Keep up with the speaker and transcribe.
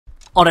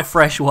on a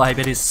fresh wipe,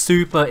 it is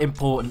super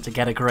important to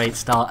get a great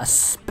start,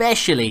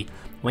 especially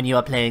when you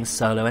are playing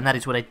solo, and that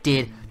is what I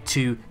did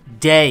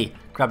today.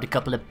 Grabbed a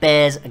couple of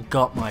bears and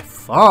got my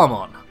farm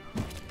on.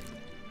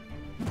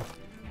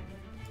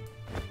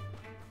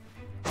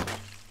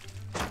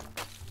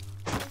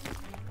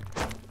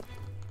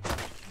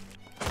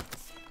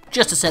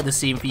 Just to set the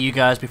scene for you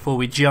guys before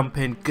we jump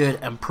in good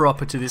and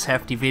proper to this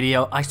hefty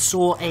video, I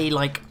saw a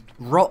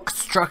rock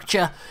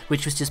structure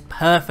which was just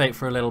perfect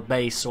for a little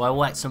base, so I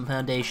whacked some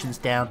foundations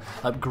down,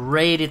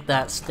 upgraded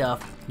that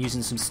stuff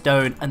using some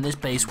stone, and this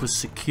base was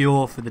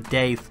secure for the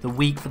day, for the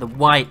week, for the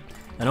wipe,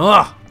 and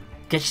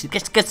gets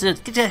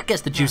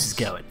the juices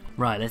going.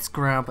 Right, let's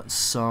grab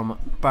some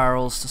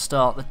barrels to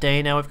start the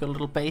day. Now we've got a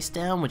little base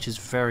down, which is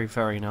very,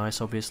 very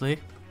nice, obviously.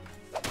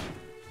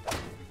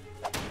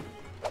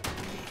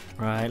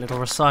 Right, little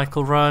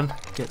recycle run,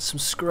 get some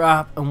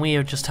scrap, and we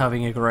are just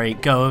having a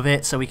great go of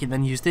it, so we can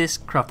then use this,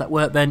 craft that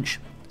workbench,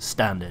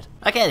 standard.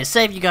 Okay, to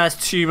save you guys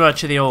too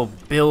much of the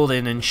old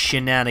building and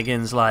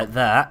shenanigans like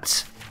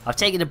that, I've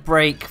taken a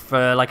break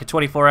for like a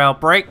 24-hour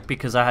break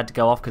because I had to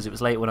go off because it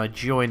was late when I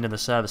joined and the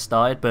server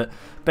started, but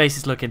base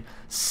is looking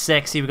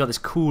sexy. We've got this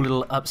cool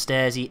little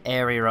upstairsy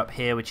area up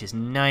here, which is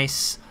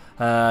nice.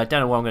 Don't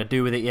know what I'm going to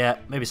do with it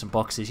yet. Maybe some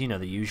boxes, you know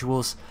the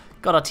usuals.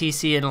 Got our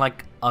TC and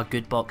like our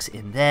good box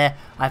in there.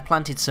 I've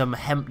planted some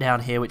hemp down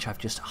here, which I've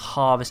just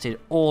harvested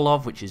all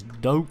of, which is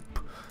dope.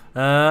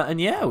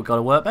 And yeah, we've got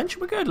a workbench.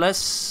 We're good.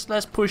 Let's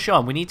push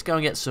on. We need to go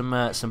and get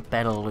some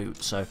better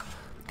loot. So,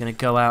 gonna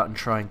go out and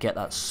try and get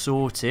that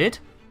sorted.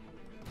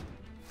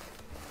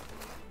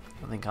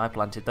 I think I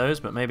planted those,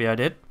 but maybe I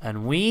did.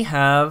 And we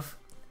have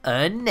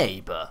a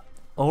neighbour.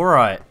 All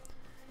right.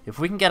 If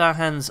we can get our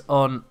hands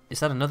on,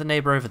 is that another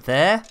neighbour over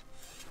there?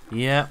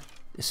 Yeah.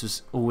 This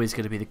was always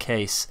going to be the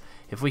case.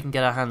 If we can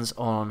get our hands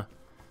on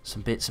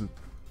some bits and...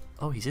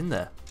 Oh, he's in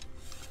there.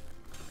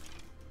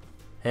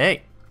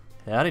 Hey.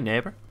 Howdy,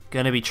 neighbor.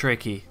 Gonna be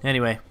tricky.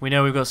 Anyway, we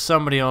know we've got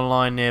somebody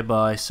online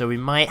nearby, so we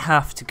might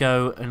have to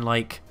go and,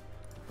 like,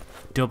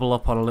 double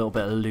up on a little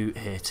bit of loot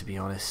here, to be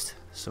honest.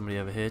 Somebody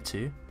over here,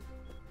 too.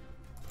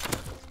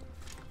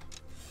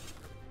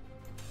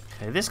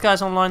 Okay, this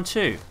guy's online,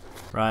 too.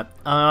 Right,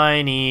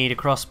 I need a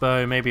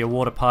crossbow, maybe a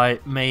water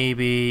pipe,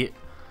 maybe...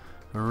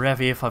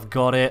 Revy if I've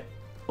got it,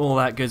 all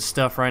that good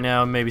stuff right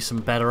now, and maybe some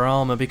better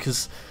armor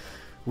because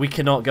we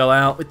cannot go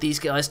out with these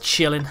guys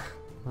chilling.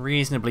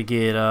 Reasonably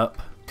geared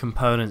up,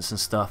 components and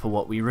stuff are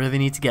what we really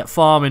need to get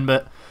farming,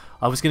 but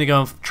I was going to go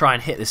and try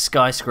and hit this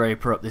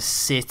skyscraper up this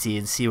city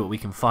and see what we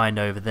can find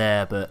over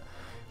there, but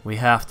we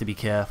have to be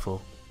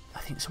careful.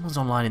 I think someone's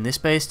online in this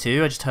base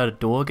too. I just heard a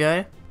door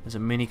go. There's a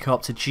mini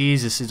copter.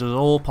 Jesus, it was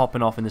all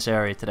popping off in this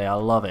area today. I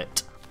love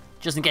it.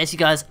 Just in case you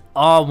guys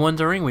are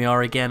wondering, we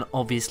are again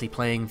obviously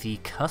playing the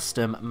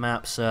custom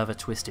map server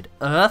Twisted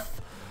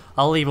Earth.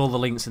 I'll leave all the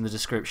links in the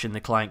description,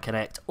 the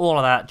client.connect, all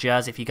of that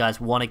jazz. If you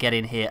guys want to get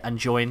in here and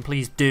join,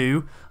 please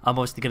do. I'm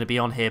obviously going to be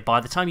on here.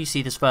 By the time you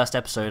see this first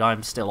episode,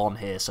 I'm still on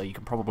here, so you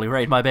can probably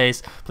raid my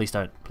base. Please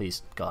don't.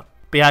 Please, God.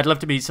 But yeah, I'd love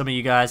to meet some of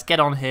you guys. Get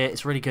on here.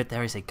 It's really good.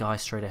 There is a guy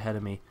straight ahead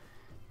of me.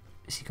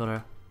 Is he got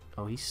a...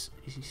 Oh, is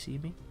he see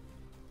me?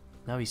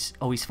 No, he's...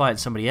 Oh, he's fighting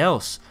somebody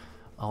else.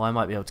 Oh, I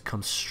might be able to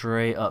come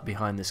straight up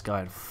behind this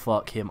guy and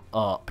fuck him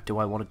up. Do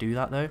I want to do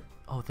that, though?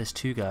 Oh, there's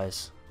two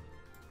guys.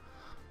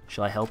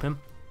 Shall I help him?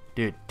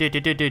 Dude.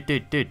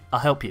 I'll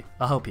help you.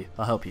 I'll help you.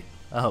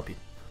 Got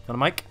a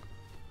mic?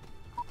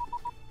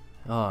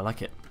 Oh, I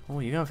like it. Oh,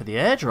 you're going for the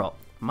airdrop.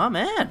 My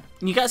man.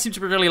 You guys seem to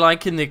be really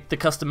liking the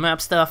custom map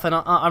stuff, and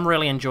I'm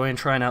really enjoying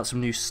trying out some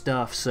new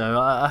stuff, so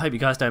I hope you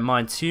guys don't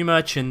mind too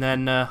much, and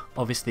then,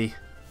 obviously,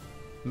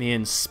 me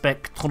and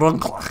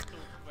Spectruncle.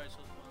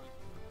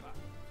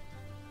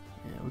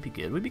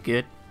 We'd be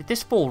good. Did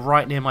this fall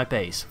right near my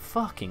base?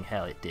 Fucking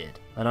hell, it did.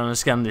 I don't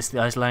understand this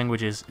guy's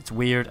languages. It's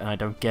weird, and I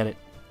don't get it.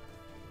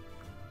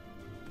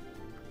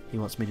 He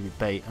wants me to be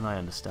bait, and I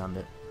understand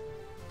it.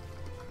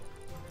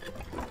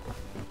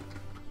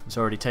 It's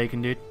already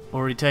taken, dude.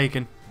 Already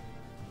taken.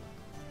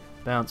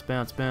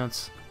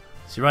 Bounce.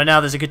 See, right now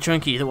there's a good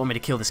chunk of you that want me to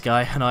kill this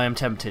guy, and I am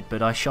tempted,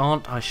 but I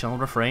shan't. I shall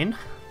refrain.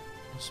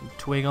 Some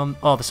twig on...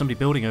 Oh, there's somebody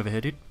building over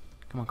here, dude.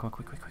 Come on,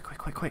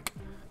 quick.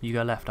 You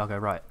go left, I'll go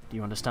right. Do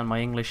you understand my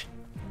English?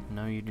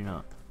 No, you do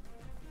not.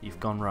 You've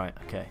gone right.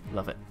 Okay,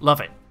 love it.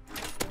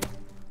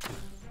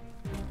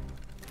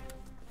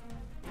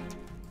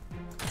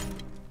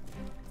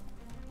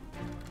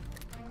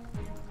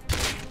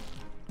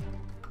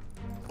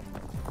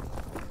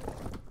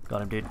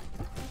 Got him, dude.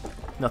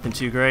 Nothing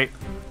too great.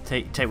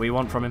 Take what you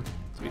want from him.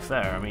 To be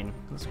fair, I mean,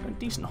 that's a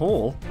decent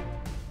haul.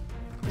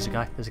 There's a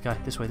guy.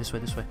 This way.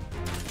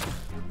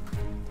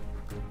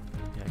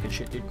 Yeah, good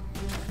shit, dude.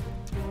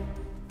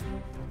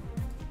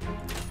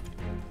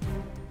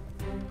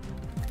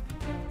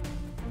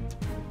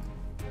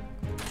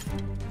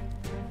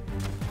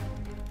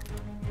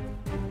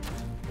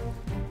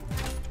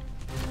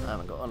 I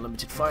haven't got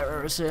unlimited fire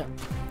arrows here.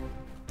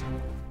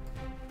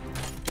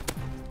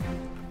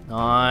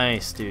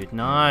 Nice, dude,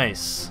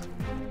 nice.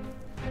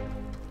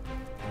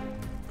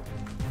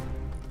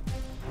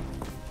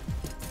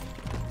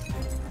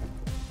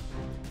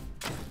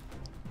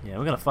 Yeah,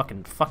 we're gonna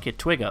fucking fuck your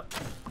twig up.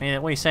 Yeah,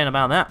 what are you saying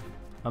about that?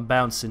 I'm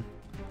bouncing.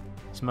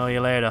 Smell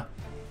you later.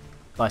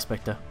 Bye,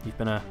 Spectre. You've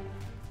been a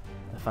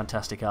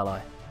fantastic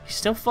ally. He's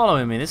still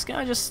following me. This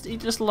guy he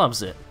just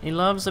loves it. He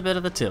loves a bit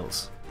of the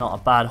Tilz. Not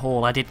a bad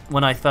haul.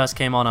 When I first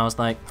came on, I was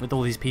like, with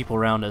all these people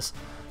around us,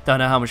 don't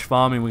know how much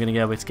farming we're gonna be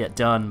able to get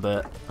done,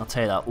 but I'll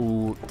tell you that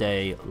all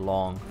day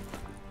long.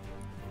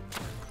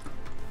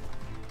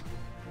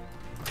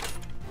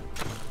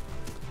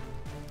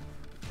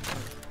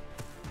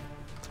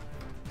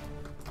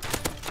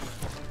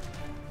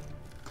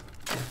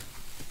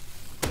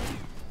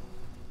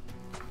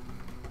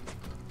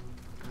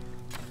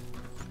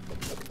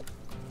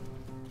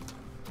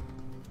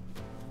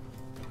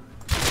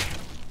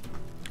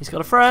 He's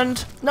got a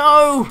friend.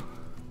 No!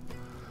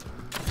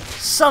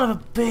 Son of a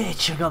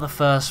bitch! I got the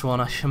first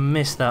one. I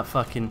missed that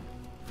fucking...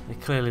 They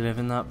clearly live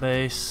in that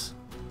base.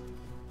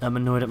 I'm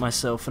annoyed at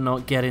myself for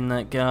not getting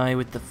that guy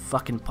with the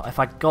fucking... If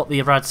I got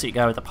the rad suit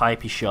guy with the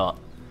pipe he shot,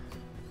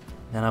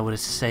 then I would have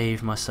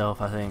saved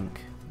myself, I think.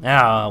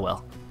 Ah,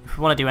 well. If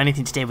we want to do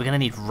anything today, we're going to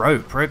need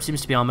rope. Rope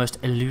seems to be our most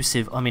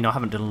elusive... I mean, I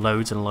haven't done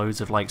loads and loads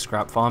of, like,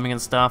 scrap farming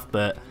and stuff,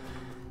 but...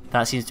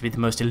 That seems to be the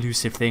most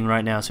elusive thing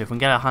right now, so if we can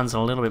get our hands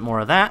on a little bit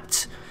more of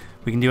that,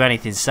 we can do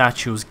anything.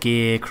 Satchels,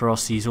 gear,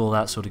 crossies, all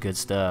that sort of good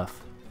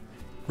stuff.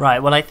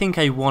 Right, well I think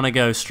I want to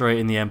go straight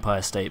in the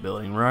Empire State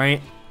Building,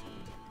 right?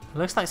 It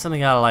looks like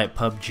something out of like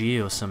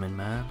PUBG or something,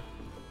 man.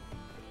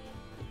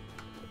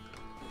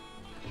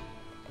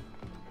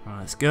 Right,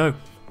 let's go.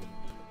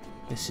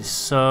 This is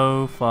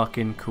so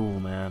fucking cool,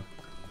 man.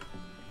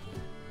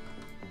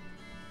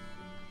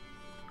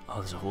 Oh,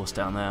 there's a horse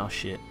down there, oh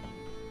shit.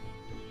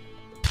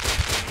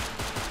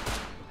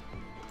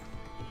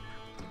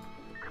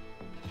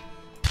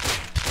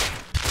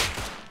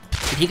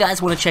 If you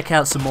guys want to check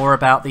out some more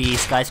about the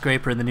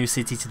skyscraper and the new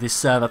city to this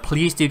server,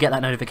 please do get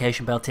that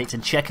notification bell ticked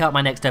and check out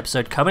my next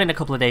episode coming in a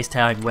couple of days'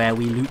 time where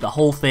we loot the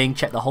whole thing,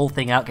 check the whole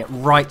thing out, get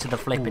right to the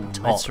flipping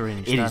top.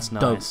 It is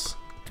dope. Nice.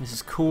 This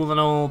is cool and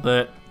all,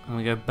 but I'm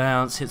going to go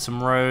bounce, hit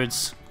some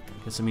roads,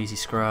 get some easy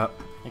scrap.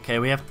 Okay,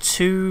 we have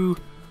 2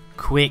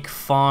 quick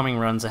farming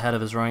runs ahead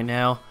of us right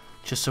now,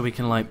 just so we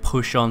can like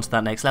push on to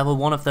that next level.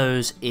 One of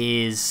those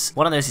is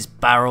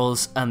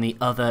barrels, and the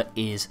other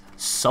is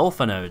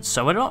sulfur nodes.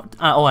 So we're not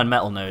and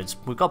metal nodes.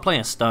 We've got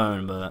plenty of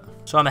stone, but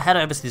so I'm gonna head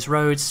over to this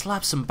road,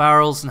 slap some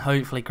barrels, and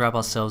hopefully grab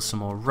ourselves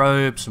some more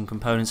robes, some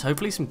components,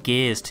 hopefully some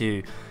gears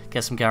too.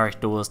 Get some garage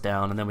doors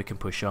down, and then we can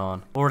push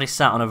on. Already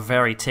sat on a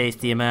very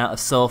tasty amount of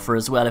sulfur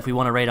as well. If we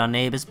want to raid our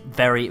neighbours,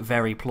 very,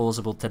 very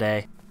plausible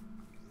today.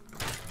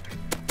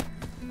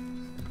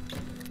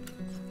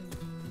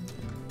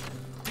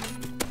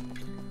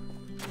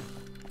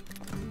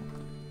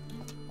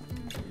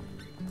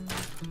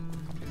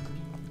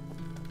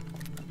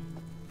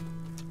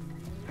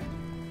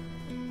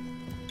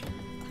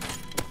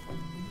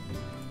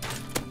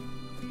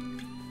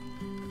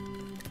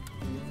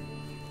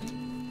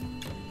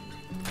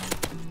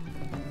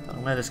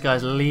 Where this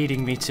guy's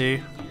leading me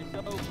to.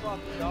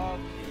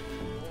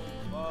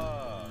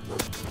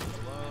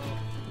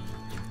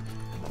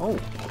 Oh.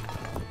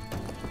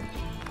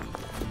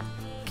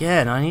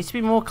 Again, I need to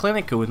be more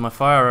clinical with my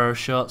fire arrow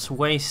shots,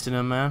 wasting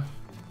them, man.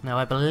 Now,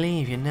 I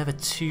believe you're never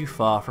too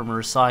far from a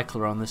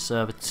recycler on this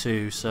server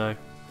too, so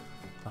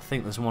I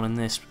think there's one in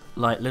this,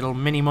 like, little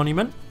mini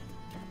monument.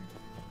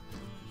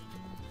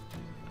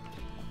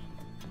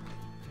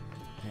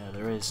 Yeah,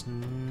 there is.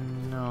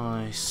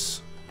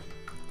 Nice.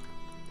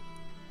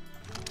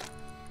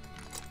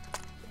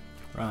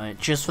 Right,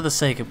 just for the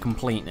sake of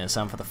completeness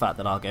and for the fact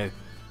that I'll go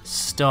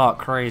stark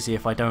crazy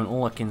if I don't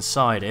look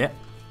inside it.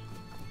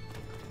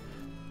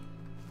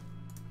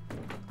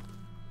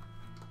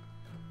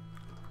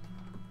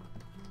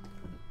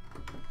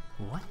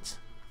 What?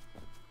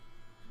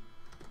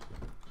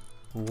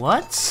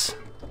 What?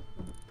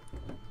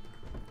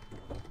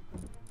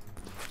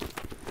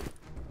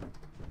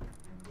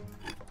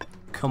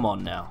 Come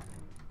on now.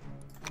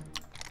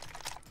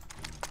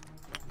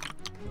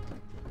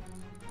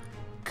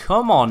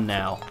 Come on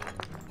now.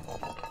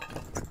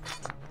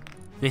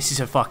 This is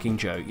a fucking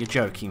joke. You're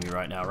joking me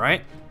right now,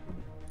 right?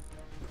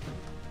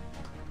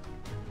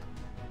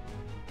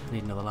 I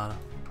need another ladder.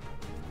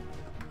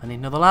 I need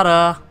another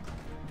ladder.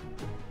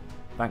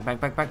 Bank, bank,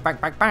 bank, bank, bank,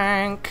 bank,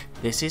 bank.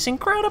 This is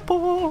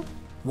incredible.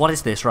 What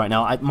is this right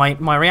now?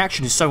 My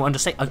reaction is so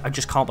understated. I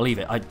just can't believe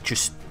it.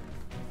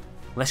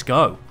 Let's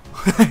go.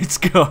 Let's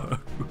go.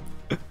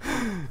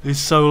 It's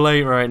so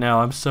late right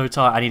now. I'm so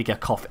tired. I need to get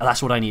coffee.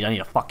 That's what I need. I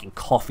need a fucking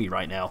coffee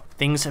right now.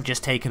 Things have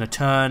just taken a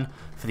turn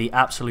for the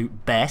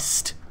absolute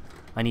best.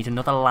 I need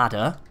another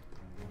ladder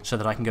so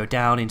that I can go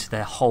down into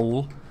their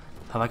hole.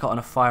 Have I got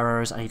enough fire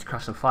arrows? I need to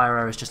craft some fire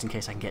arrows just in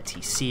case I can get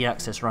TC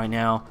access right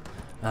now.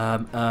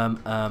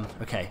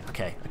 Okay.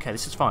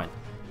 This is fine.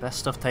 Best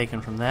stuff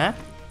taken from there.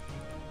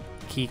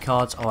 Key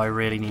cards. Oh, I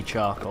really need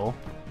charcoal.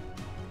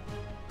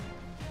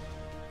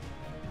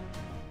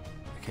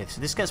 Okay, so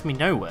this gets me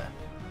nowhere.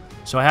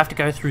 So I have to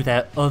go through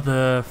their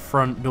other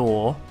front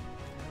door.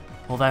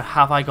 Although,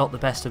 have I got the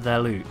best of their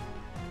loot?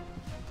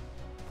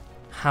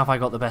 have I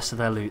got the best of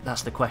their loot?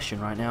 That's the question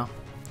right now.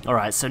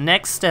 Alright, so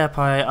next step,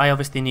 I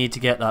obviously need to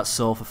get that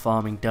sulfur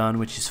farming done,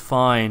 which is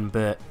fine,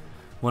 but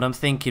what I'm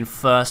thinking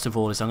first of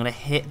all is I'm going to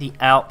hit the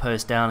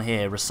outpost down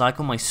here,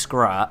 recycle my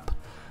scrap,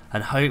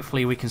 and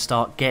hopefully we can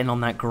start getting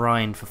on that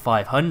grind for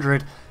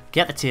 500,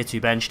 get the tier 2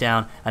 bench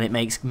down, and it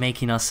makes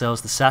making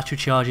ourselves the satchel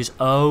charges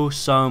oh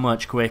so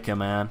much quicker,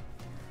 man.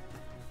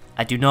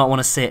 I do not want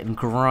to sit and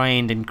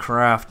grind and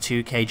craft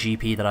 2k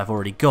GP that I've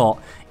already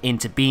got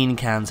into bean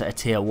cans at a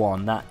tier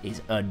 1. That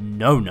is a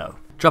no-no.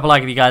 Drop a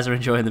like if you guys are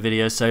enjoying the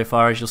video so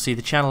far. As you'll see,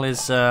 the channel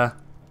is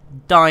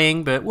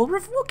dying, but we'll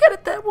get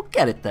it there. We'll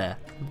get it there.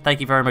 Thank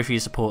you very much for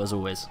your support as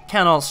always.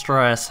 Cannot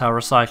stress how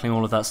recycling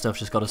all of that stuff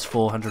just got us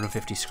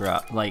 450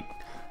 scrap. Like,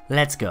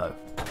 let's go.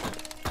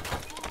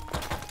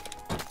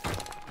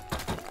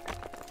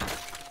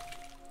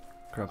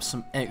 Grab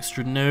some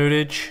extra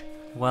nodage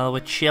while we're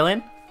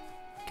chilling.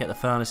 Get the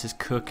furnaces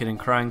cooking and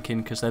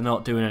cranking because they're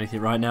not doing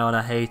anything right now, and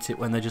I hate it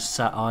when they're just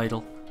sat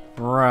idle.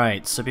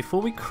 Right, so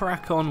before we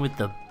crack on with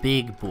the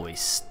big boy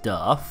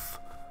stuff,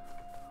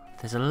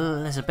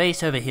 there's a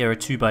base over here, a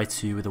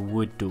 2x2 with a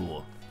wood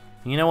door.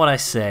 You know what I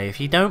say,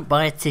 if you don't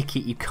buy a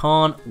ticket, you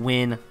can't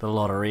win the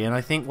lottery, and I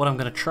think what I'm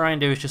going to try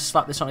and do is just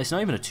slap this on. It's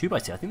not even a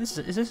 2x2, I think this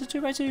is this a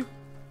 2x2? It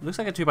looks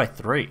like a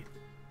 2x3.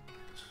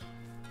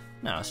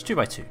 No, it's a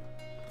 2x2.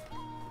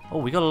 Oh,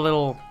 we got a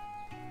little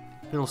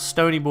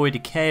stony boy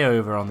decay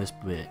over on this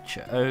bitch.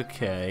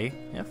 Okay.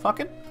 Yeah,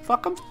 fuck 'em.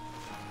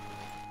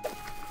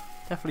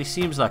 Definitely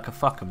seems like a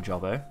fuck 'em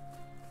jobbo.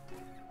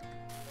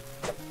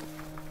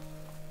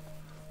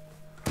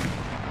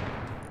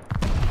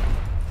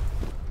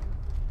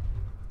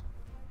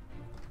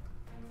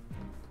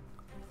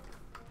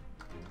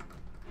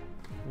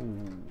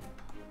 Ooh.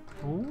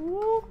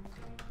 Ooh.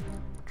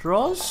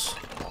 Draws?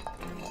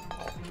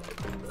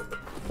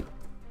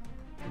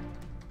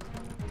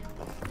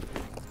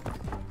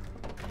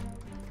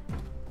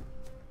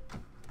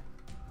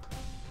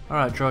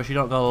 Alright, Josh, you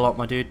don't got a lot,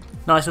 my dude.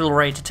 Nice little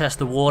raid to test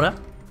the water.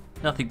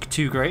 Nothing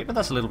too great, but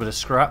that's a little bit of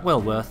scrap.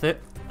 Well worth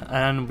it.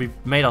 And we've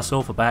made our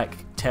sulfur back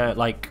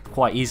like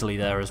quite easily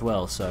there as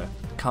well, so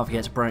can't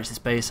forget to branch this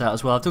base out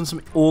as well. I've done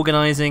some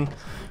organising.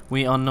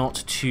 We are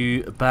not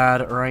too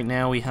bad right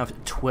now. We have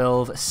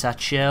 12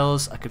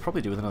 satchels. I could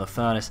probably do with another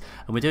furnace.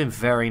 And we're doing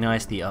very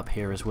nicely up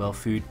here as well.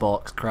 Food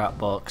box, crap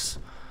box,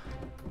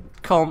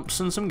 comps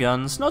and some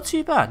guns. Not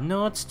too bad.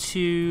 Not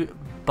too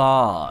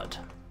bad.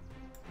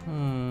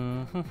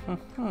 Too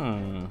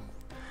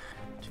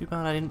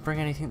bad I didn't bring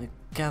anything that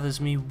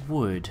gathers me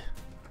wood.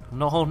 I'm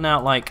not holding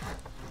out like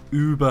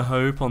uber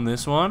hope on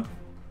this one,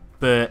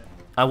 but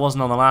I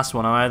wasn't on the last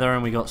one either,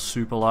 and we got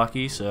super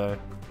lucky, so.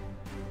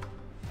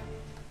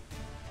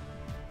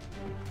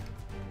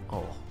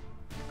 Oh.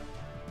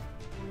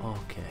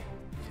 Okay.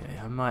 Okay,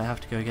 I might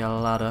have to go get a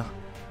ladder.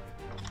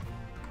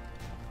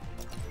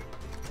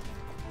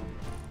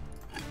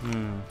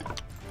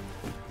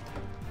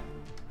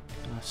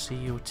 I see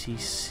your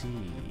TC.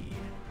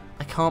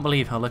 I can't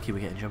believe how lucky we're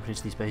getting jumping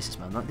into these bases,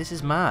 man. Like, this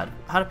is mad.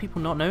 How do people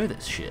not know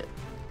this shit?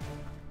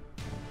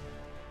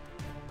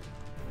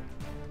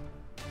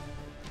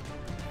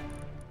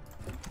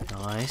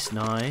 Nice,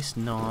 nice,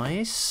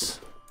 nice.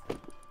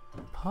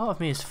 Part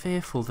of me is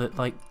fearful that,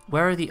 like,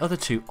 where are the other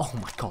two? Oh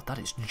my god, that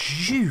is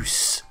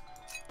juice!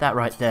 That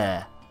right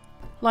there.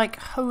 Like,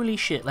 holy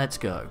shit, let's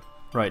go.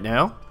 Right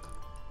now.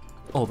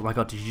 Oh my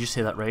god, did you just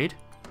hear that raid?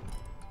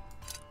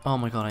 Oh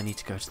my god, I need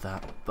to go to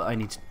that, but I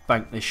need to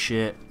bank this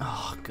shit.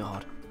 Oh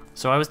god.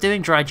 So I was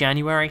doing dry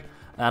January,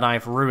 and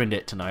I've ruined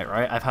it tonight,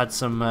 right? I've had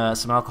some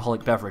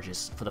alcoholic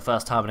beverages for the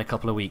first time in a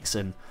couple of weeks,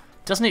 and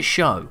doesn't it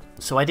show?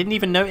 So I didn't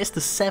even notice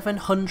the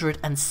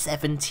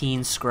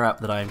 717 scrap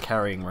that I am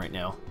carrying right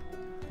now.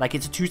 Like,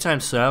 it's a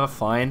 2-time server,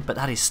 fine, but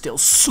that is still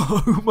so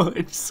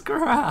much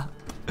scrap.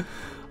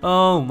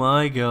 Oh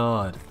my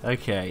god.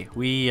 Okay,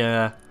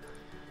 yeah,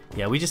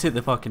 we just hit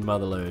the fucking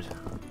motherload,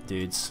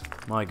 dudes.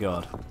 My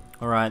god.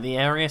 Alright, the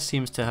area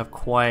seems to have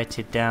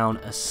quieted down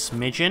a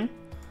smidgen.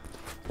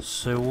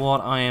 So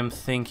what I am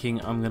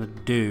thinking I'm going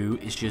to do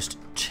is just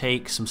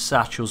take some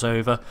satchels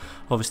over.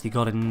 Obviously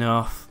got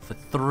enough for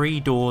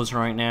 3 doors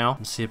right now.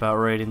 Let's see about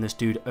raiding this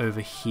dude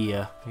over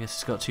here. I guess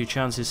he's got 2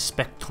 chances.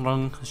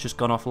 Spectrum has just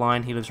gone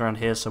offline. He lives around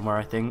here somewhere,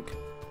 I think.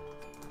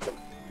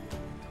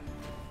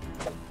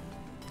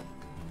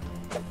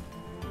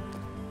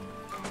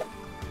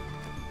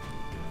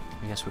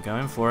 I guess we're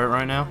going for it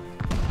right now.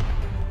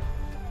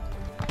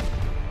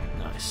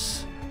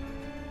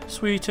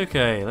 Sweet,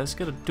 okay, let's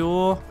get a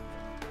door.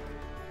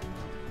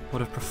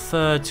 Would have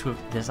preferred to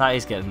have. That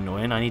is getting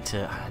annoying. I need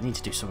to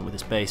do something with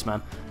this base,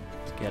 man.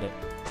 Let's get it.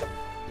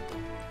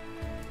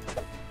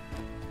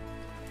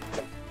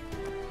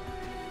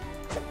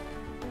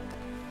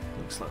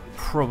 Looks like we're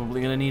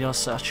probably gonna need our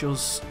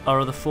satchels,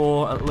 our other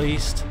 4 at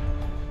least.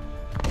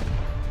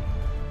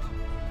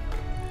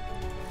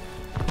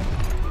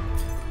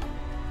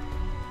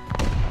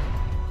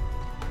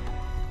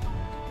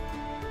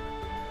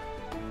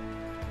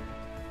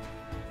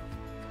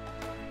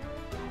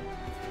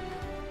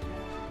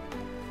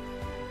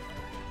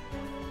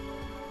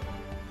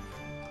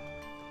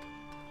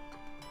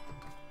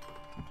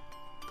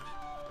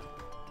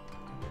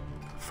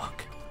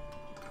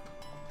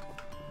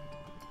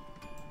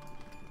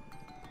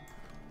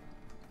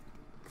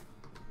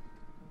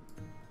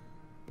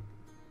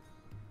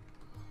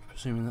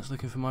 Presuming that's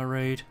looking for my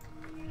raid.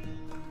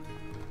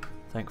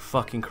 Thank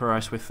fucking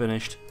Christ we're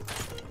finished.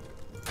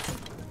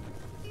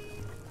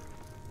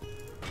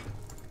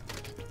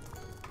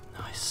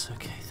 Nice,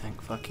 okay, thank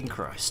fucking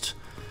Christ.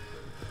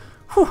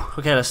 Whew,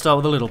 okay, let's start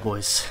with the little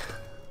boys.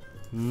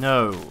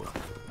 No.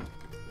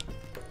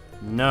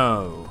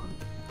 No.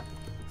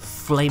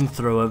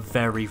 Flamethrower,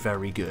 very,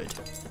 very good.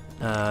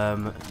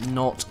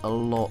 Not a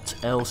lot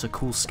else. A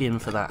cool skin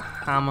for that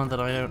hammer that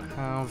I don't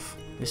have.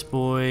 This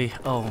boy.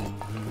 Oh,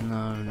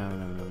 no, no,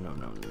 no, no, no,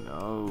 no,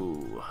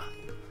 no.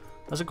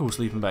 That's a cool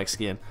sleeping bag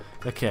skin.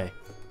 Okay.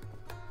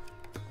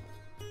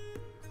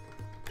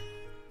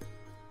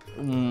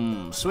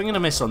 Swing and a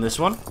miss on this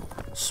one.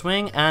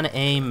 Swing and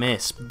a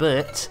miss.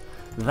 But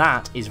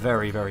that is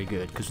very, very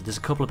good because there's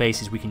a couple of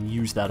bases we can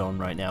use that on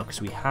right now because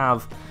we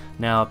have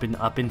now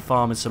I've been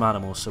farming some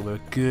animals, so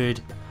we're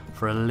good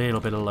for a little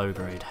bit of low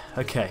grade.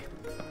 Okay,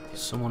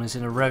 someone is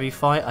in a Revy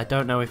fight. I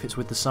don't know if it's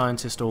with the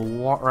scientist or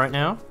what right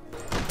now.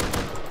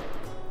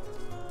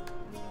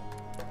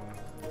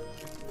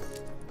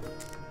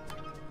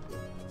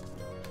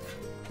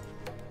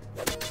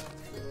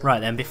 Right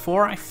then,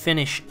 before I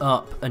finish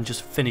up and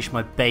just finish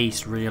my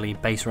base, really,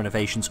 base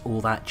renovations,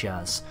 all that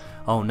jazz.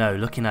 Oh no,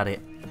 looking at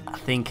it,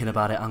 thinking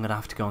about it, I'm going to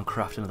have to go and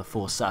craft another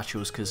 4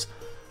 satchels because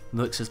it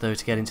looks as though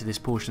to get into this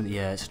portion of the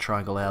air, it's a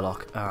triangle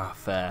airlock. Ah,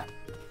 fair.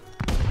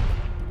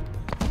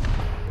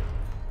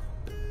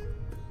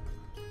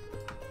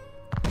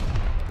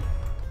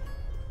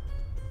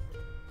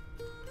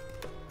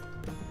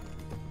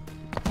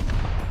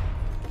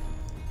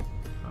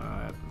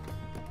 Alright,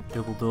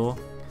 double door.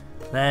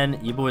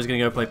 Then your boy's gonna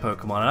go play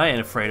Pokemon, and I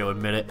ain't afraid to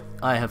admit it.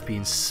 I have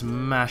been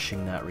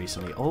smashing that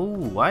recently.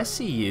 Oh, I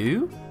see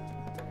you.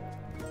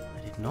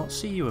 I did not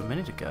see you a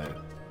minute ago.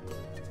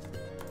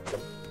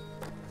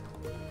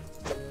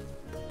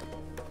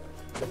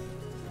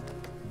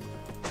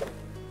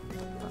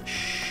 That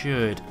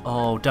should.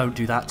 Oh, don't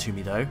do that to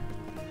me though.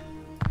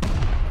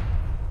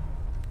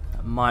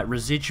 That might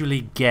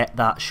residually get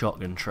that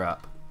shotgun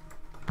trap.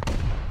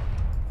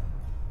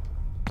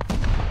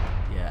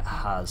 Yeah, it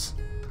has.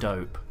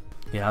 Dope.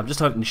 Yeah, I'm just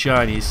hunting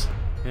shinies.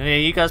 Yeah,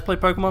 you guys play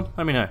Pokemon?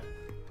 Let me know.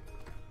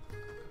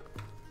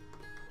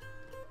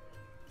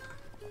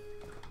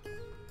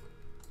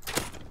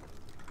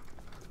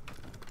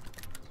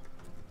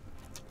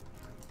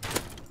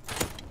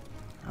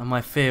 And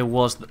my fear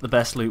was that the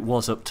best loot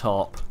was up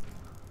top.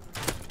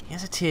 He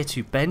has a tier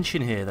 2 bench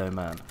in here though,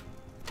 man.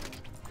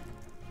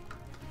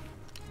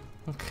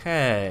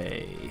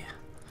 Okay.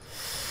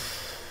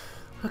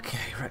 Okay,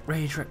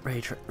 rage.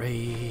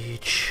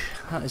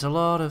 That is a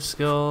lot of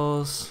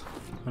skulls.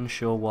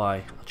 Unsure why.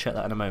 I'll check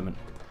that in a moment.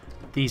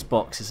 These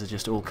boxes are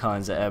just all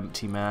kinds of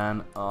empty,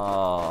 man.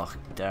 Oh,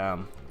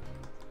 damn.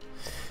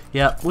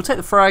 Yeah, we'll take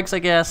the frags, I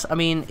guess. I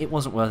mean, it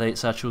wasn't worth 8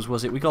 satchels,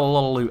 was it? We got a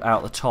lot of loot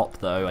out the top,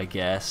 though, I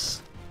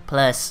guess.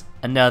 Plus,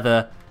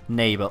 another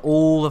neighbour.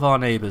 All of our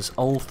neighbours,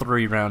 all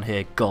 3 round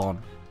here,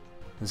 gone.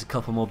 There's a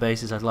couple more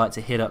bases I'd like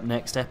to hit up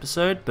next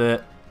episode,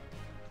 but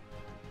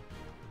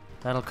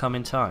that'll come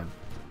in time.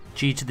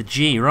 G to the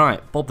G,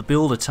 right, Bob the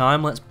Builder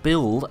time. Let's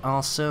build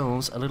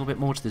ourselves a little bit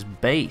more to this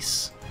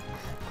base.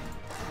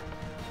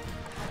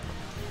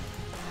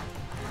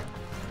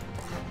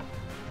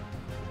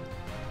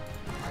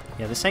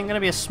 Yeah, this ain't going to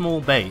be a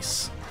small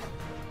base.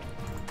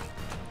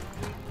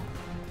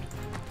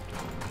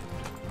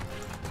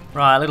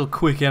 Right, a little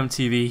quick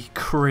MTV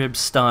crib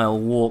style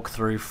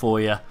walkthrough for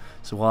you.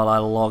 So while I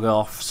log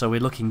off, so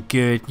we're looking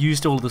good.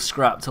 Used all the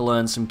scrap to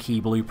learn some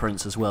key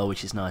blueprints as well,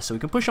 which is nice. So we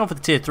can push on for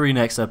the tier 3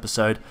 next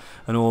episode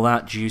and all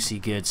that juicy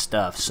good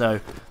stuff.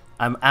 So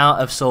I'm out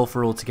of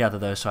sulfur altogether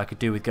though, so I could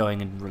do with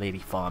going and really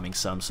farming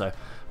some. So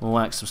we'll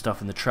whack some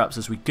stuff in the traps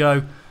as we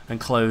go and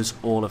close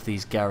all of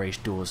these garage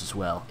doors as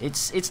well.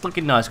 It's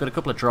looking nice. Got a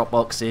couple of drop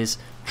boxes,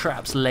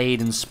 traps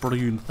laid and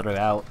strewn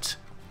throughout.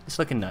 It's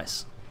looking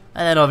nice.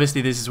 And then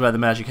obviously this is where the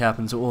magic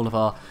happens, all of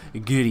our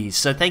goodies.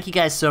 So thank you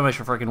guys so much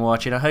for freaking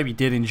watching. I hope you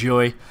did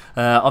enjoy.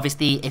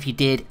 Obviously, if you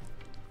did,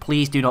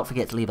 please do not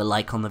forget to leave a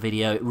like on the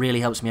video. It really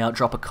helps me out.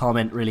 Drop a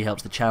comment, really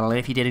helps the channel. And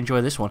if you did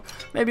enjoy this one,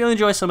 maybe you'll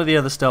enjoy some of the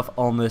other stuff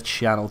on the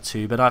channel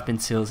too. But I've been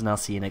Tilz, and I'll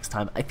see you next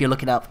time. If you're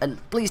looking out, and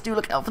please do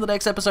look out for the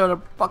next episode.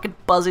 I'm fucking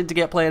buzzing to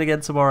get playing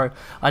again tomorrow.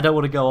 I don't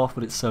want to go off,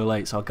 but it's so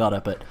late, so I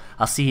gotta. But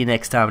I'll see you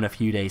next time in a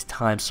few days'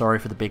 time. Sorry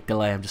for the big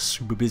delay. I'm just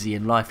super busy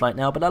in life right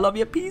now, but I love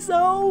you. Peace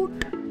out.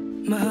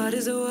 My heart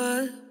is at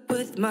war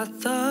with my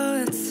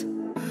thoughts.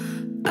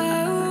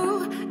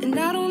 Oh, and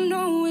I don't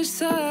know which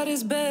side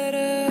is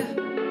better.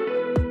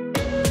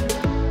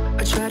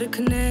 I try to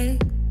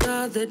connect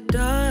all the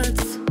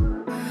dots.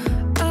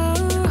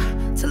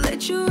 Oh, to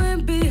let you in.